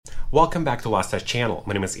Welcome back to Law Stash channel.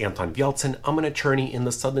 My name is Anton Vieltsin. I'm an attorney in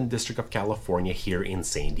the Southern District of California here in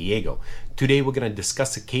San Diego. Today we're going to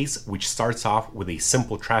discuss a case which starts off with a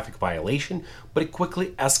simple traffic violation, but it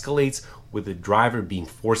quickly escalates with the driver being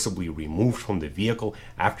forcibly removed from the vehicle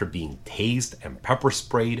after being tased and pepper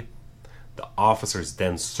sprayed. The officers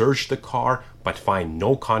then search the car but find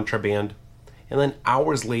no contraband. And then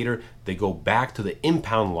hours later, they go back to the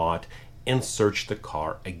impound lot and search the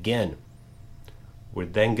car again. We're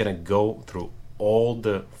then going to go through all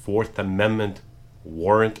the Fourth Amendment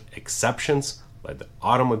warrant exceptions, like the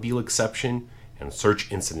automobile exception and search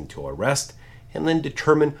incident to arrest, and then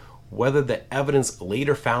determine whether the evidence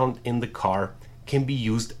later found in the car can be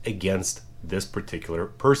used against this particular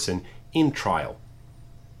person in trial.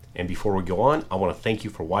 And before we go on, I want to thank you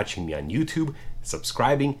for watching me on YouTube,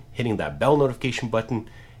 subscribing, hitting that bell notification button,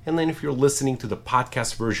 and then if you're listening to the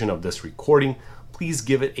podcast version of this recording, please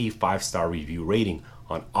give it a 5-star review rating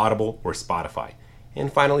on Audible or Spotify.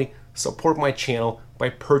 And finally, support my channel by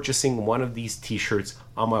purchasing one of these t-shirts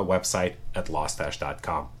on my website at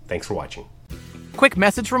lawstash.com. Thanks for watching. Quick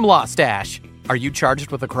message from Law Stash. Are you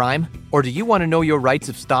charged with a crime? Or do you want to know your rights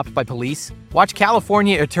if stopped by police? Watch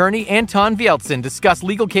California attorney Anton Vieltsin discuss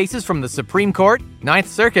legal cases from the Supreme Court, Ninth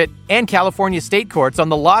Circuit, and California state courts on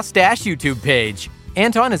the Law Stash YouTube page.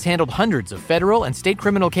 Anton has handled hundreds of federal and state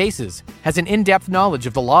criminal cases, has an in-depth knowledge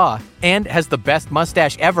of the law, and has the best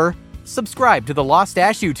mustache ever. Subscribe to the Law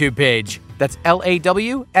Stash YouTube page. That's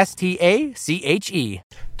LAWSTACHE.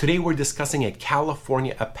 Today we're discussing a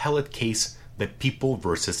California appellate case, the People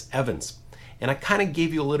versus Evans. And I kind of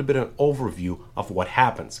gave you a little bit of an overview of what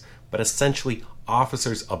happens. But essentially,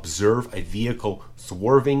 officers observe a vehicle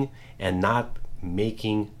swerving and not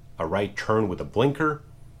making a right turn with a blinker.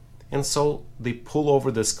 And so they pull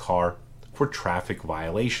over this car for traffic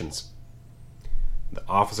violations. The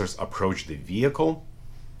officers approach the vehicle,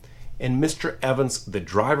 and Mr. Evans, the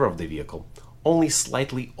driver of the vehicle, only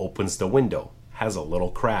slightly opens the window, has a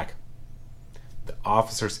little crack. The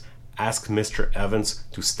officers ask Mr. Evans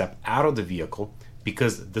to step out of the vehicle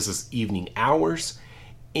because this is evening hours,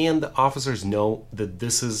 and the officers know that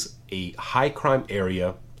this is a high crime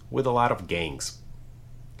area with a lot of gangs.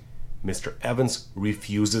 Mr. Evans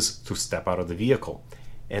refuses to step out of the vehicle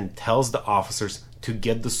and tells the officers to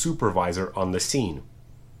get the supervisor on the scene.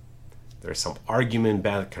 There's some argument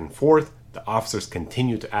back and forth. The officers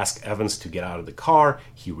continue to ask Evans to get out of the car.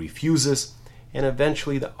 He refuses, and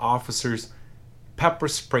eventually the officers pepper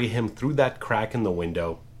spray him through that crack in the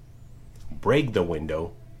window, break the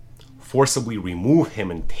window, forcibly remove him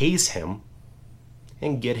and tase him,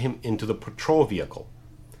 and get him into the patrol vehicle.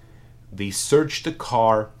 They search the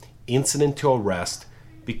car, incident to arrest,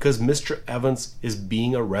 because Mr. Evans is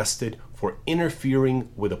being arrested for interfering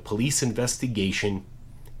with a police investigation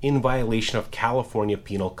in violation of California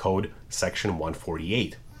Penal Code Section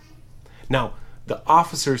 148. Now, the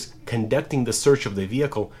officers conducting the search of the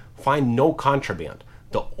vehicle find no contraband.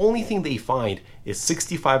 The only thing they find is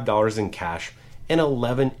 $65 in cash and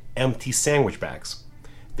 11 empty sandwich bags.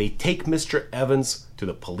 They take Mr. Evans to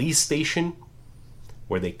the police station,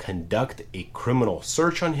 where they conduct a criminal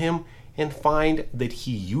search on him and find that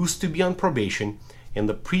he used to be on probation. In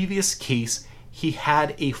the previous case, he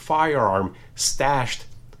had a firearm stashed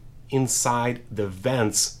inside the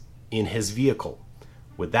vents in his vehicle.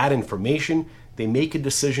 With that information, they make a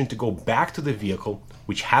decision to go back to the vehicle,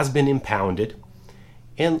 which has been impounded,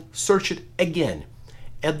 and search it again.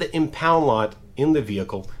 At the impound lot in the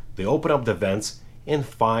vehicle, they open up the vents and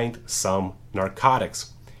find some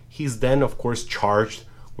narcotics. He's then, of course, charged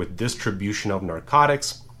with distribution of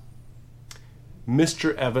narcotics.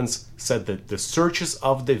 Mr. Evans said that the searches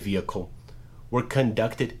of the vehicle were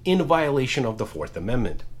conducted in violation of the Fourth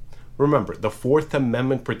Amendment. Remember, the Fourth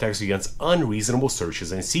Amendment protects against unreasonable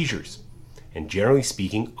searches and seizures. And generally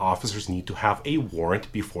speaking, officers need to have a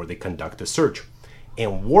warrant before they conduct a search.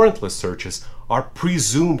 And warrantless searches are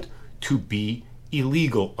presumed to be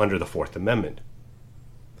illegal under the Fourth Amendment.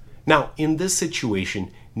 Now, in this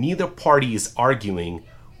situation, neither party is arguing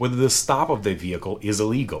whether the stop of the vehicle is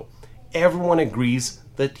illegal. Everyone agrees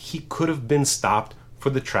that he could have been stopped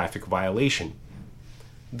for the traffic violation.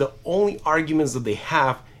 The only arguments that they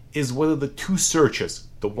have is whether the two searches,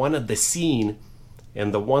 the one at the scene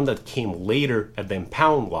and the one that came later at the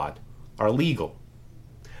impound lot, are legal.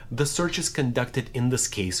 The searches conducted in this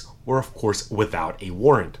case were, of course, without a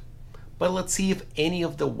warrant. But let's see if any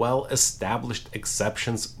of the well-established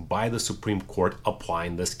exceptions by the Supreme Court apply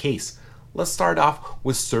in this case. Let's start off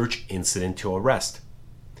with search incident to arrest.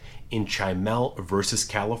 In Chimel versus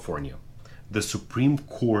California, the Supreme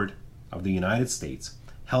Court of the United States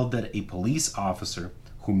held that a police officer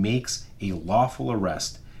who makes a lawful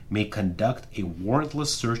arrest may conduct a warrantless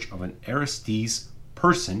search of an arrestee's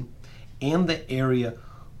person and the area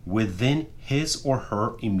within his or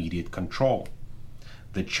her immediate control.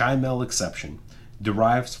 The Chimel exception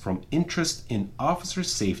derives from interest in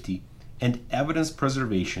officers' safety and evidence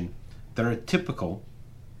preservation that are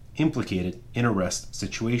implicated in arrest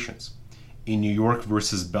situations. In New York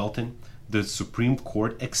versus Belton, the Supreme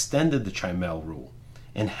Court extended the Chimel rule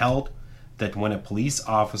and held that when a police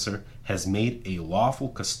officer has made a lawful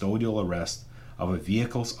custodial arrest of a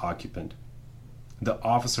vehicle's occupant, the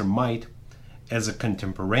officer might, as a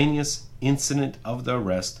contemporaneous incident of the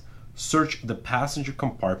arrest, search the passenger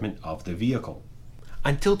compartment of the vehicle.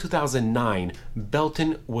 Until 2009,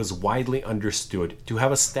 Belton was widely understood to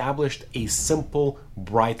have established a simple,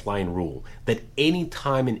 bright-line rule that any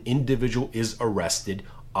time an individual is arrested,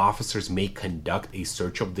 officers may conduct a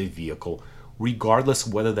search of the vehicle, regardless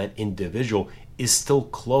whether that individual is still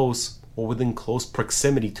close or within close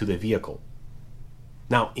proximity to the vehicle.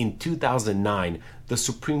 Now, in 2009, the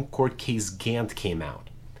Supreme Court case Gant came out,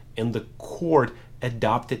 and the court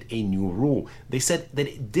adopted a new rule. They said that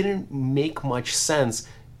it didn't make much sense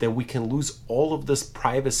that we can lose all of this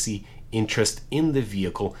privacy interest in the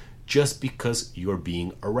vehicle just because you're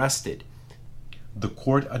being arrested. The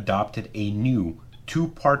court adopted a new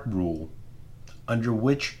two-part rule under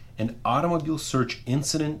which an automobile search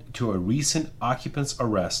incident to a recent occupant's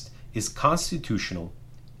arrest is constitutional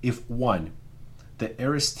if 1. The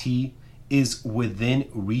arrestee is within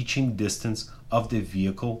reaching distance of the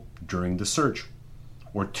vehicle during the search,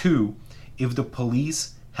 or 2, if the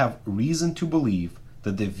police have reason to believe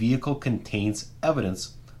that the vehicle contains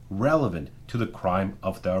evidence relevant to the crime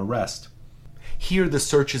of the arrest. Here, the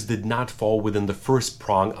searches did not fall within the first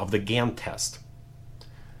prong of the Gant test.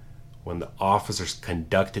 When the officers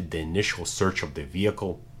conducted the initial search of the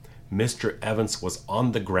vehicle, Mr. Evans was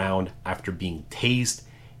on the ground after being tased,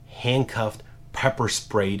 handcuffed, pepper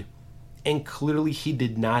sprayed, and clearly he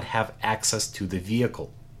did not have access to the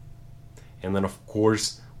vehicle. And then, of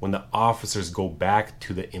course, when the officers go back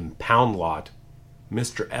to the impound lot,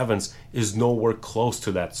 Mr. Evans is nowhere close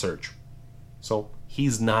to that search. So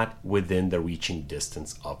he's not within the reaching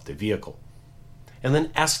distance of the vehicle. And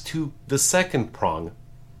then as to the second prong,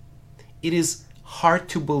 it is hard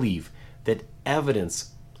to believe that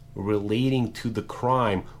evidence relating to the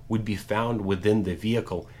crime would be found within the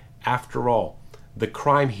vehicle. After all, the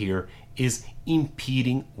crime here is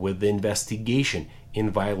impeding with the investigation in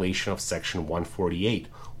violation of Section 148.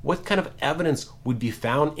 What kind of evidence would be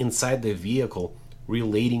found inside the vehicle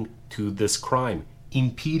relating to this crime?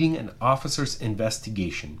 Impeding an officer's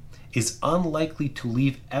investigation is unlikely to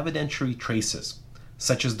leave evidentiary traces,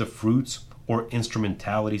 such as the fruits or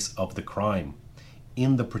instrumentalities of the crime,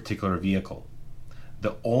 in the particular vehicle.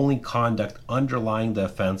 The only conduct underlying the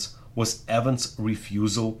offense was Evans'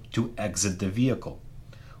 refusal to exit the vehicle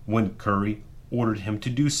when Curry ordered him to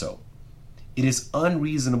do so. It is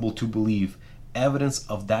unreasonable to believe evidence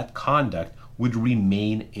of that conduct would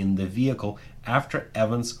remain in the vehicle after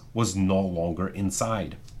Evans was no longer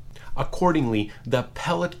inside. Accordingly, the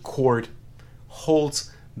appellate court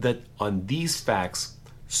holds that on these facts,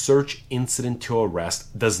 search incident to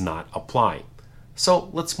arrest does not apply. So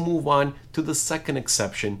let's move on to the second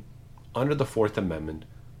exception under the Fourth Amendment,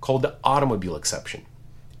 called the automobile exception.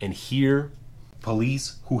 And here,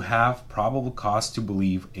 police who have probable cause to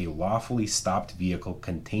believe a lawfully stopped vehicle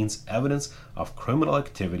contains evidence of criminal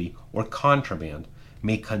activity or contraband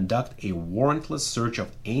may conduct a warrantless search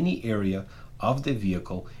of any area of the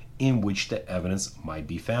vehicle in which the evidence might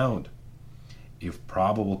be found. If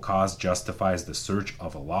probable cause justifies the search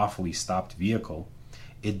of a lawfully stopped vehicle,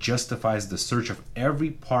 it justifies the search of every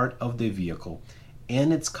part of the vehicle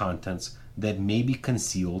and its contents that may be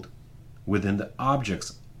concealed within the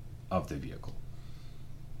objects of the vehicle.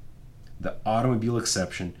 The automobile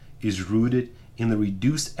exception is rooted in the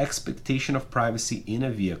reduced expectation of privacy in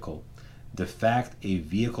a vehicle, the fact a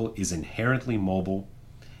vehicle is inherently mobile,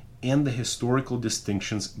 and the historical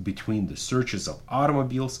distinctions between the searches of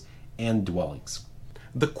automobiles and dwellings.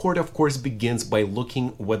 The court, of course, begins by looking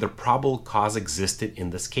whether probable cause existed in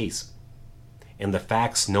this case. And the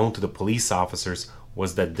facts known to the police officers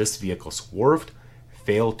was that this vehicle swerved,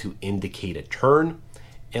 failed to indicate a turn,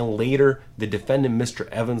 and later the defendant, Mr.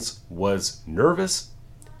 Evans, was nervous,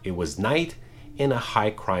 it was night, in a high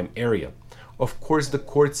crime area. Of course, the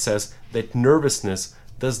court says that nervousness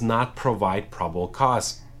does not provide probable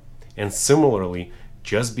cause. And similarly,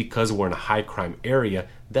 just because we're in a high crime area,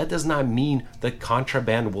 that does not mean that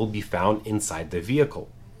contraband will be found inside the vehicle.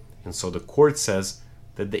 And so the court says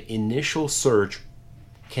that the initial search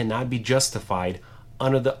cannot be justified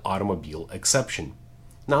under the automobile exception.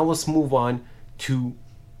 Now let's move on to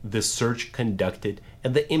the search conducted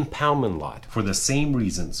at the impoundment lot. For the same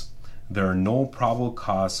reasons, there are no probable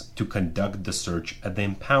cause to conduct the search at the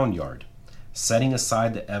impound yard. Setting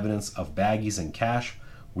aside the evidence of baggies and cash,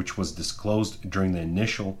 which was disclosed during the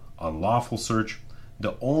initial unlawful search,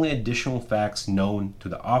 the only additional facts known to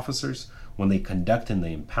the officers when they conducted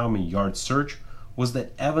the impoundment yard search was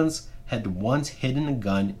that Evans had once hidden a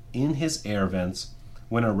gun in his air vents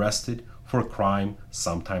when arrested for a crime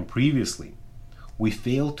sometime previously. We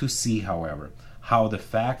fail to see, however, how the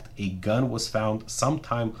fact a gun was found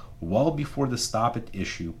sometime well before the stop at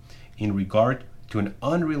issue in regard to an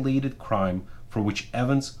unrelated crime for which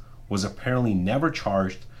Evans was apparently never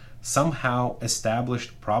charged somehow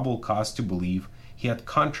established probable cause to believe he had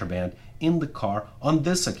contraband in the car on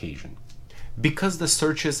this occasion. Because the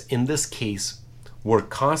searches in this case were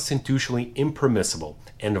constitutionally impermissible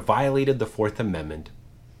and violated the Fourth Amendment,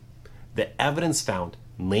 the evidence found,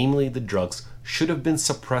 namely the drugs, should have been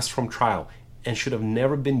suppressed from trial and should have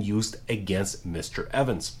never been used against Mr.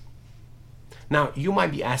 Evans. Now, you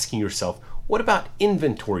might be asking yourself, what about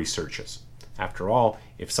inventory searches? After all,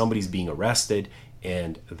 if somebody's being arrested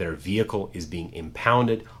and their vehicle is being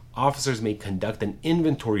impounded, officers may conduct an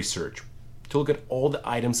inventory search to look at all the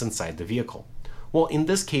items inside the vehicle. Well, in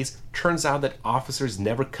this case, turns out that officers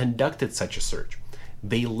never conducted such a search.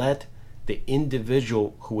 They let the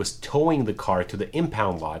individual who was towing the car to the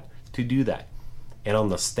impound lot to do that. And on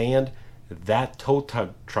the stand, that tow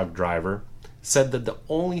truck driver said that the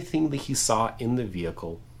only thing that he saw in the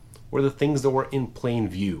vehicle were the things that were in plain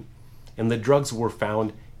view, and the drugs were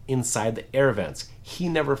found inside the air vents. He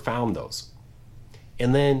never found those.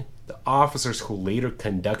 And then the officers who later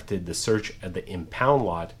conducted the search at the impound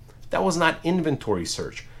lot, that was not inventory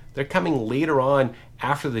search. They're coming later on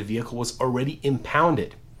after the vehicle was already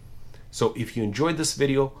impounded. So if you enjoyed this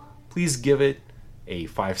video, please give it a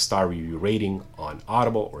 5-star review rating on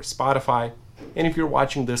Audible or Spotify. And if you're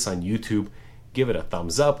watching this on YouTube, give it a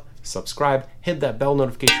thumbs up, subscribe, hit that bell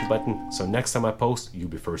notification button so next time I post, you'll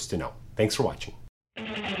be first to know. Thanks for watching.